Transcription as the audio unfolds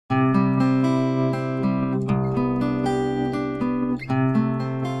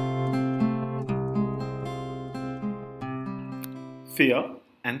Fear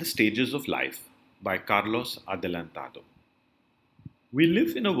and the Stages of Life by Carlos Adelantado. We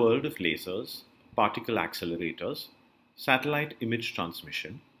live in a world of lasers, particle accelerators, satellite image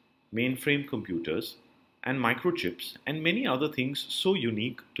transmission, mainframe computers, and microchips, and many other things so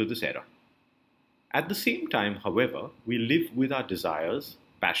unique to this era. At the same time, however, we live with our desires,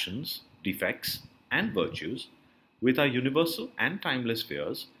 passions, defects, and virtues, with our universal and timeless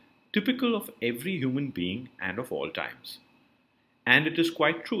fears, typical of every human being and of all times. And it is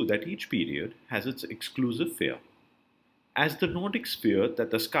quite true that each period has its exclusive fear. As the Nordics feared that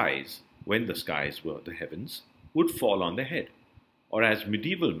the skies, when the skies were the heavens, would fall on their head, or as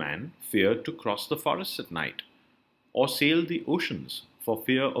medieval man feared to cross the forests at night, or sail the oceans for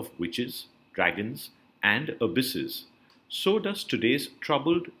fear of witches, dragons, and abysses, so does today's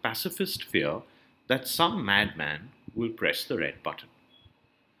troubled pacifist fear that some madman will press the red button.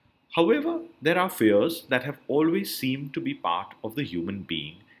 However, there are fears that have always seemed to be part of the human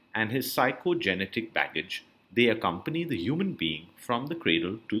being and his psychogenetic baggage. They accompany the human being from the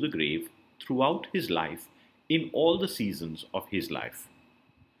cradle to the grave throughout his life in all the seasons of his life.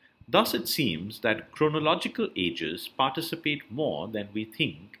 Thus, it seems that chronological ages participate more than we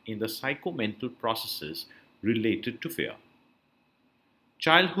think in the psychomental processes related to fear.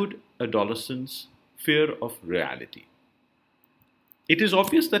 Childhood, adolescence, fear of reality. It is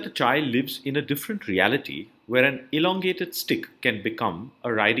obvious that a child lives in a different reality where an elongated stick can become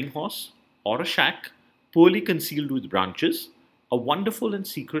a riding horse or a shack poorly concealed with branches, a wonderful and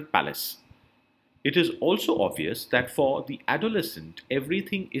secret palace. It is also obvious that for the adolescent,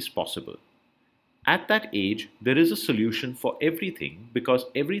 everything is possible. At that age, there is a solution for everything because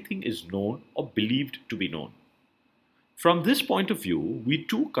everything is known or believed to be known. From this point of view, we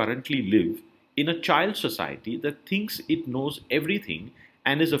too currently live in a child society that thinks it knows everything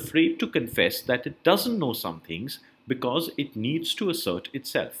and is afraid to confess that it doesn't know some things because it needs to assert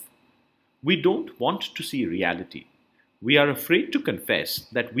itself. We don't want to see reality. We are afraid to confess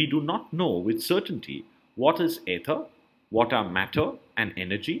that we do not know with certainty what is ether, what are matter and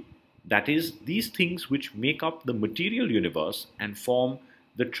energy, that is, these things which make up the material universe and form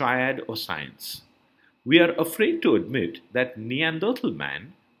the triad or science. We are afraid to admit that Neanderthal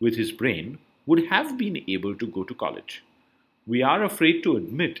man, with his brain, would have been able to go to college. We are afraid to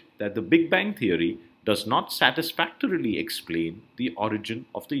admit that the Big Bang Theory does not satisfactorily explain the origin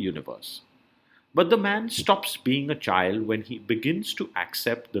of the universe. But the man stops being a child when he begins to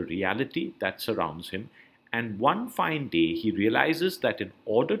accept the reality that surrounds him, and one fine day he realizes that in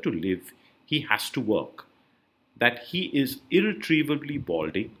order to live, he has to work, that he is irretrievably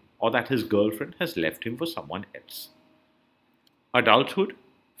balding, or that his girlfriend has left him for someone else. Adulthood,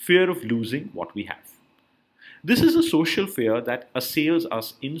 fear of losing what we have. This is a social fear that assails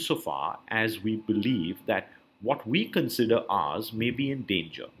us insofar as we believe that what we consider ours may be in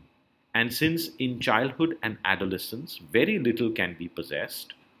danger. And since in childhood and adolescence very little can be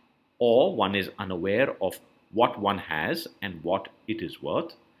possessed, or one is unaware of what one has and what it is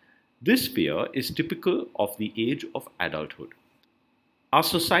worth, this fear is typical of the age of adulthood. Our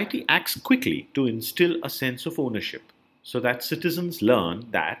society acts quickly to instill a sense of ownership so that citizens learn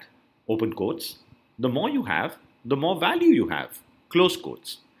that, open quotes, the more you have, the more value you have, close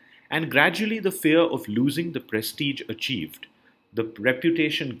quotes. And gradually the fear of losing the prestige achieved, the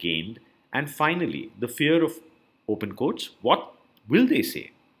reputation gained, and finally the fear of, open quotes, what will they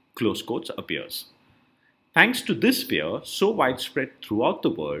say, close quotes, appears. Thanks to this fear, so widespread throughout the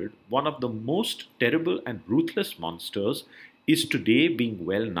world, one of the most terrible and ruthless monsters is today being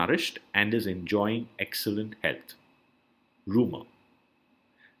well nourished and is enjoying excellent health. Rumor.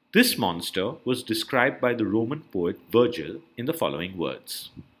 This monster was described by the Roman poet Virgil in the following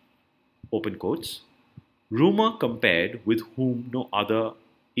words. Open quotes. Rumor compared with whom no other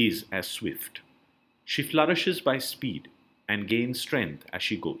is as swift. She flourishes by speed and gains strength as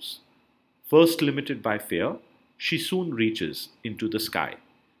she goes. First limited by fear, she soon reaches into the sky,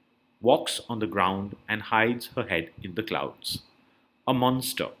 walks on the ground and hides her head in the clouds. A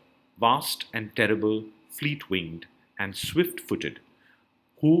monster, vast and terrible, fleet-winged and swift-footed,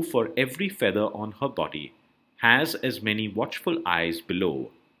 who for every feather on her body has as many watchful eyes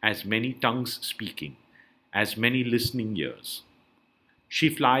below, as many tongues speaking, as many listening ears. She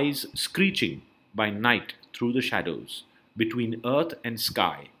flies screeching by night through the shadows, between earth and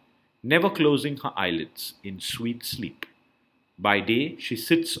sky, never closing her eyelids in sweet sleep. By day she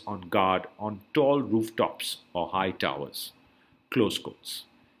sits on guard on tall rooftops or high towers. Close quotes.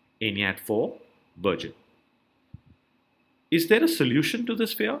 Ennead 4, Virgil. Is there a solution to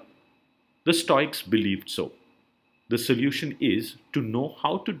this fear? The Stoics believed so. The solution is to know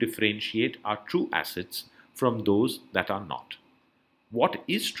how to differentiate our true assets from those that are not. What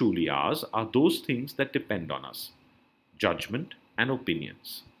is truly ours are those things that depend on us: judgment and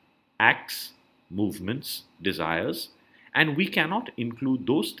opinions, acts, movements, desires, and we cannot include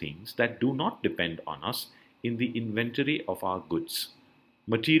those things that do not depend on us in the inventory of our goods: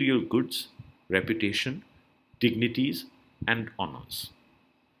 material goods, reputation, dignities, and honors.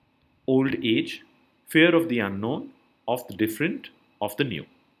 Old age, fear of the unknown, of the different, of the new,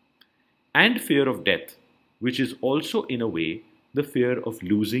 and fear of death, which is also, in a way, the fear of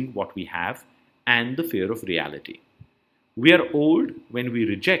losing what we have and the fear of reality. We are old when we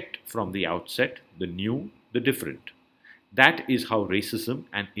reject from the outset the new, the different. That is how racism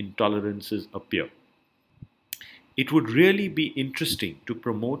and intolerances appear. It would really be interesting to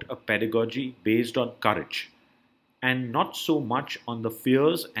promote a pedagogy based on courage and not so much on the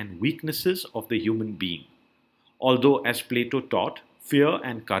fears and weaknesses of the human being. Although, as Plato taught, fear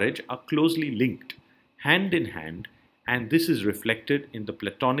and courage are closely linked, hand in hand, and this is reflected in the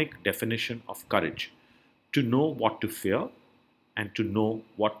Platonic definition of courage: to know what to fear and to know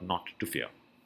what not to fear.